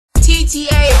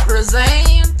GTA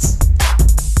presents.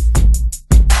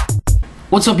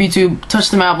 What's up YouTube,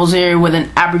 Touchthemapples here with an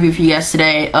app review for you guys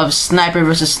today of Sniper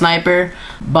vs. Sniper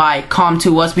by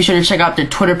Com2Us. Be sure to check out their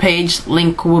Twitter page,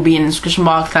 link will be in the description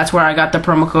box. That's where I got the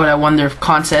promo code. I won their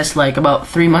contest like about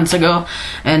 3 months ago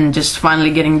and just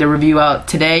finally getting the review out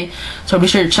today. So be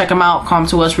sure to check them out,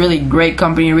 Com2Us, really great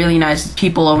company, really nice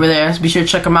people over there. So be sure to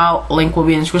check them out, link will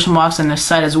be in the description box and their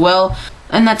site as well.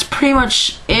 And that's pretty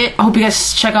much it. I hope you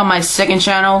guys check out my second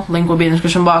channel. Link will be in the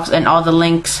description box, and all the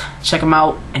links, check them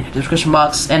out in the description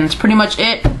box. And that's pretty much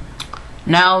it.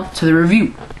 Now to the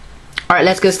review. Alright,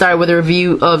 let's get started with a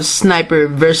review of Sniper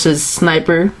vs.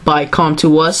 Sniper by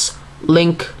Com2Us.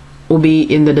 Link will be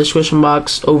in the description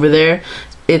box over there.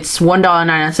 It's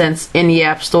 $1.99 in the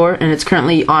App Store, and it's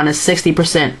currently on a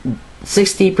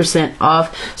 60%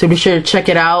 off. So be sure to check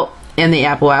it out in the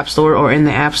Apple App Store or in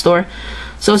the App Store.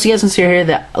 So as you guys can see here,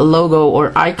 the logo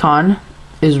or icon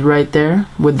is right there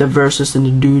with the versus and the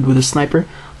dude with a sniper.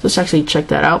 Let's actually check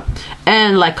that out.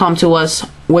 And like Com2Us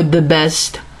with the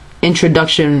best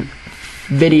introduction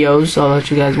videos, I'll let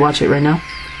you guys watch it right now.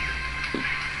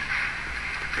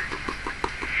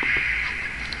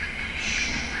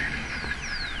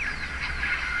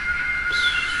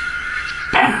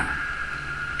 Bam!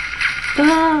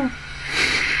 Ah!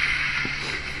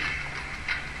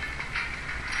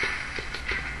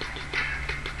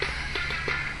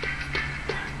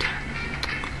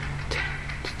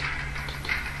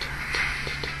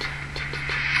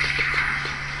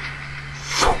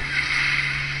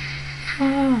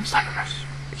 Sniper.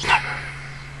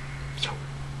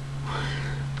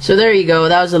 So there you go.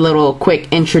 That was a little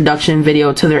quick introduction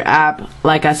video to their app.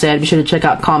 Like I said, be sure to check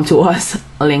out Com2Us.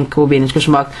 A link will be in the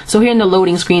description box. So here in the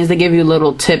loading screens, they give you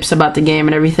little tips about the game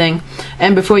and everything.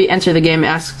 And before you enter the game, it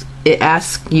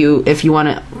asks you if you want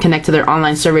to connect to their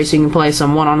online server so you can play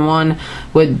some one-on-one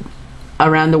with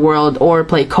around the world, or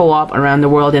play co-op around the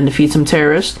world and defeat some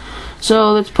terrorists.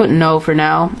 So let's put no for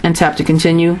now and tap to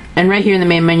continue. And right here in the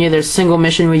main menu, there's single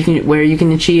mission where you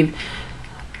can achieve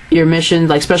your missions,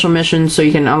 like special missions, so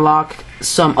you can unlock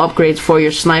some upgrades for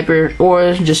your sniper,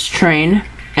 or just train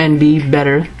and be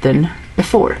better than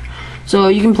before. So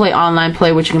you can play online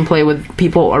play, which you can play with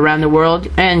people around the world,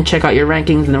 and check out your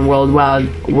rankings and worldwide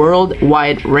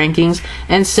rankings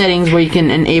and settings where you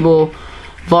can enable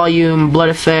volume, blood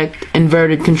effect,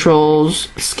 inverted controls,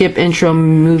 skip intro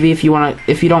movie if you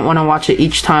don't want to watch it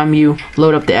each time you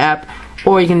load up the app,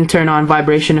 or you can turn on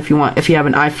vibration if you have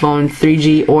an iPhone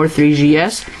 3G or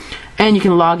 3GS, and you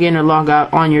can log in or log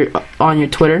out on your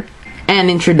Twitter. And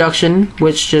introduction,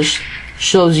 which just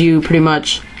shows you pretty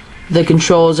much the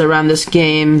controls around this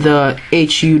game, the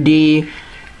HUD,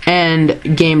 and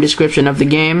game description of the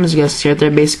game. As you guys see right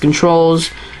there, basic controls,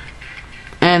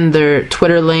 and their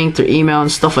Twitter link, their email,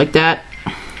 and stuff like that.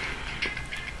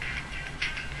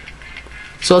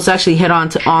 So let's actually head on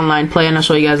to online play, and I'll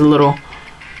show you guys a little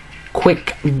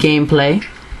quick gameplay.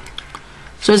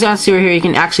 So as you guys see right here, you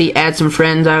can actually add some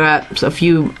friends. I got a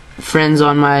few friends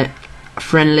on my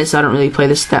friend list. I don't really play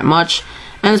this that much,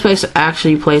 and this place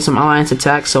actually play some alliance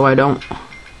attacks so I don't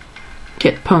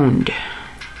get pwned.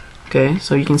 Okay,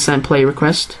 so you can send play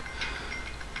request.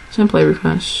 Send play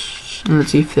request, and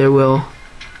let's see if they will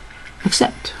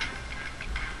accept.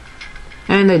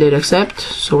 And they did accept,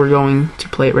 so we're going to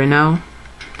play it right now.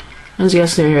 As you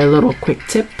guys see here, a little quick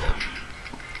tip.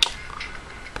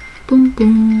 Boom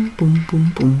boom boom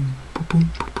boom boom boom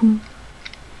boom boom.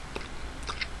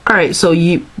 Alright, so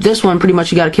this one pretty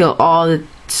much you gotta kill all the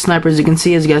snipers. You can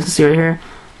see, as you guys can see right here,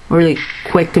 really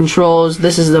quick controls.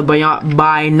 This is the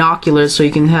binoculars, so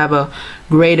you can have a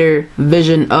greater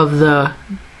vision of the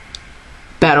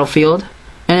battlefield.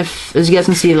 And if, as you guys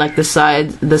can see, like the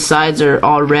sides are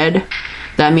all red,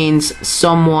 that means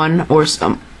someone or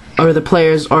the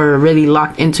players are really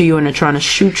locked into you and are trying to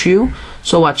shoot you,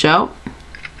 so watch out.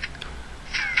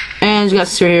 And as you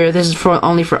guys see here, this is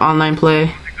only for online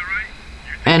play,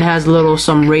 and has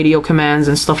some radio commands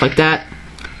and stuff like that.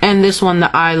 And this one,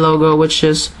 the I logo, which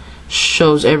just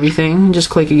shows everything. Just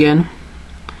click again,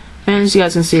 and as you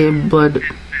guys can see, blood.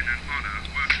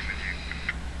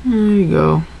 There you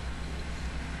go.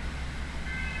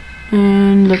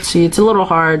 And let's see, it's a little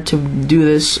hard to do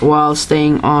this while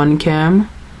staying on cam.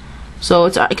 So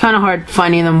it's kind of hard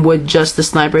finding them with just the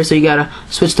sniper, so you gotta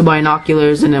switch to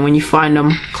binoculars, and then when you find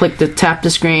them, tap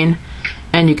the screen,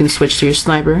 and you can switch to your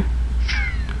sniper.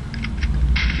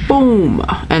 Boom!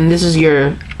 And this is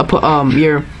your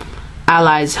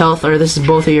allies' health, or this is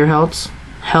both of your healths.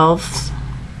 I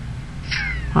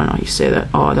don't know how you say that.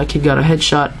 Oh, that kid got a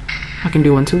headshot. I can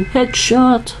do one too.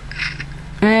 Headshot!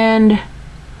 And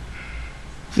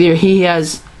here he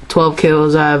has 12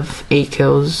 kills. I have 8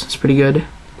 kills. It's pretty good.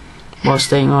 While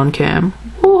staying on cam.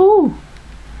 Woohoo!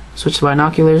 Switch to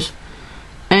binoculars.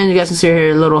 And you guys can see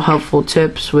here little helpful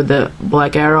tips with the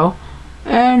black arrow.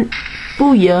 And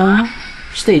booyah!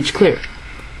 Stage clear.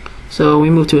 So we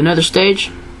move to another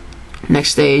stage.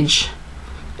 Next stage.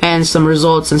 And some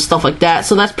results and stuff like that.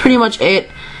 So that's pretty much it.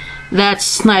 That's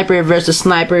Sniper versus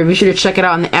Sniper. Be sure to check it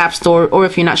out in the App Store. Or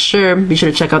if you're not sure, be sure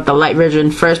to check out the light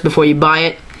version first before you buy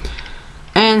it.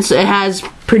 And so it has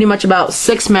pretty much about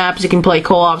 6 maps. You can play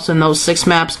co-ops on those 6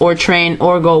 maps, or train,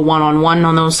 or go one-on-one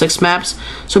on those 6 maps.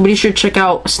 So be sure to check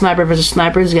out Sniper vs.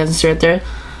 Snipers. You guys can see right there.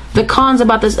 The cons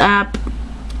about this app,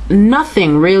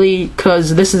 nothing really,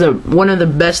 because this is one of the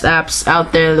best apps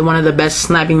out there. One of the best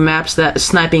sniping apps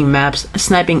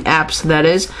that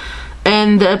is.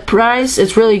 And the price,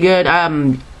 it's really good.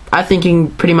 I think you're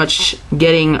pretty much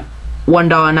getting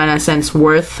 $1.99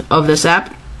 worth of this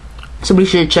app. So be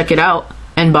sure to check it out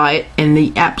and buy it in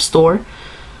the App Store.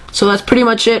 So that's pretty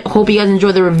much it. Hope you guys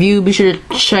enjoyed the review. Be sure to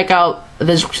check out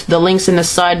the links in the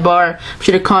sidebar. Be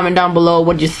sure to comment down below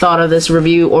what you thought of this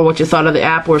review, or what you thought of the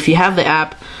app, or if you have the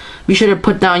app. Be sure to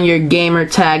put down your gamer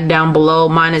tag down below.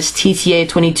 Mine is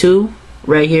TTA22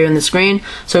 right here in the screen.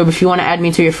 So if you want to add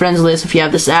me to your friends list, if you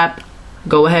have this app,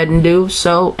 go ahead and do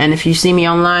so. And if you see me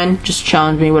online, just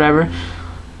challenge me, whatever.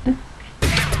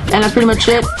 And that's pretty much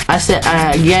it. I said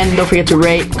again, don't forget to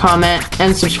rate, comment,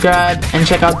 and subscribe, and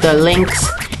check out the links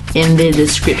in the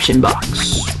description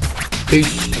box.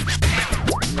 Peace.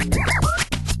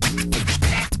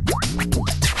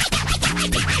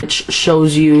 It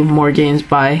shows you more games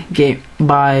by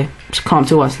come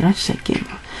to us. Did I just say game?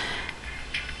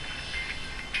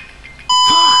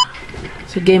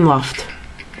 It's a game loft.